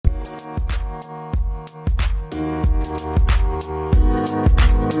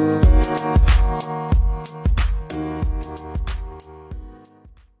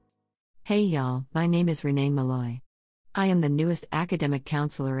Hey y'all, my name is Renee Malloy. I am the newest academic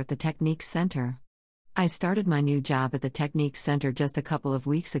counselor at the Technique Center. I started my new job at the Technique Center just a couple of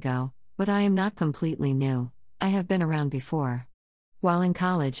weeks ago, but I am not completely new. I have been around before. While in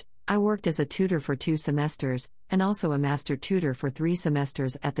college, I worked as a tutor for 2 semesters, and also a master tutor for 3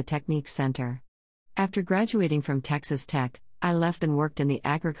 semesters at the Technique Center. After graduating from Texas Tech, I left and worked in the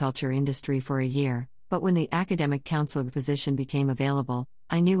agriculture industry for a year, but when the academic counselor position became available,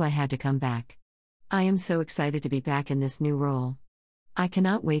 I knew I had to come back. I am so excited to be back in this new role. I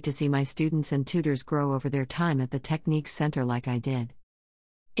cannot wait to see my students and tutors grow over their time at the Technique Center like I did.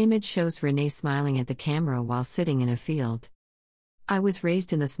 Image shows Renee smiling at the camera while sitting in a field. I was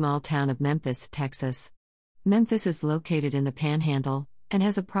raised in the small town of Memphis, Texas. Memphis is located in the Panhandle, and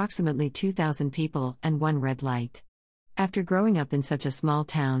has approximately 2,000 people and 1 red light. After growing up in such a small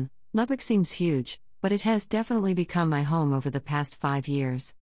town, Lubbock seems huge, but it has definitely become my home over the past 5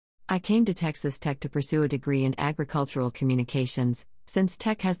 years. I came to Texas Tech to pursue a degree in agricultural communications, since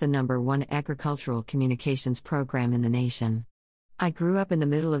Tech has the #1 agricultural communications program in the nation. I grew up in the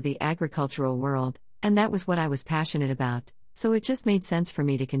middle of the agricultural world, and that was what I was passionate about, so it just made sense for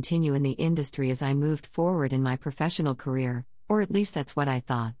me to continue in the industry as I moved forward in my professional career, or at least that's what I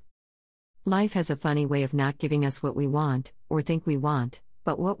thought. Life has a funny way of not giving us what we want, or think we want,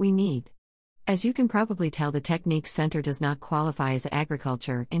 but what we need. As you can probably tell, the Technique Center does not qualify as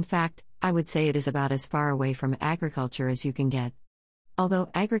agriculture. In fact, I would say it is about as far away from agriculture as you can get.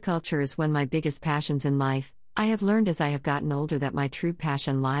 Although agriculture is one of my biggest passions in life, I have learned as I have gotten older that my true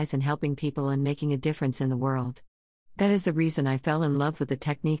passion lies in helping people and making a difference in the world. That is the reason I fell in love with the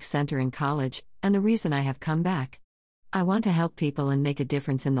Technique Center in college, and the reason I have come back. I want to help people and make a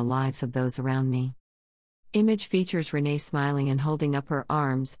difference in the lives of those around me. Image features Renee smiling and holding up her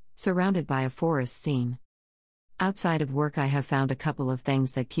arms, surrounded by a forest scene. Outside of work, I have found a couple of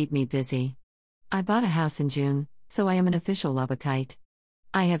things that keep me busy. I bought a house in June, so I am an official Lubbockite.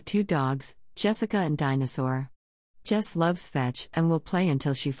 I have 2 dogs, Jessica and Dinosaur. Jess loves fetch and will play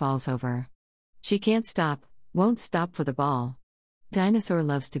until she falls over. She can't stop, won't stop for the ball. Dinosaur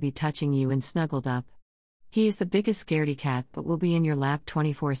loves to be touching you and snuggled up. He is the biggest scaredy cat but will be in your lap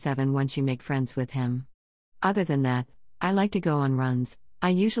 24/7 once you make friends with him. Other than that, I like to go on runs. I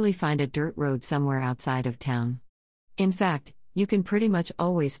usually find a dirt road somewhere outside of town. In fact, you can pretty much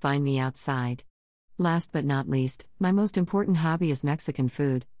always find me outside. Last but not least, my most important hobby is Mexican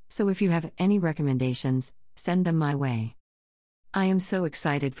food, so if you have any recommendations, send them my way. I am so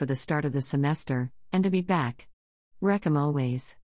excited for the start of the semester, and to be back. Recom always.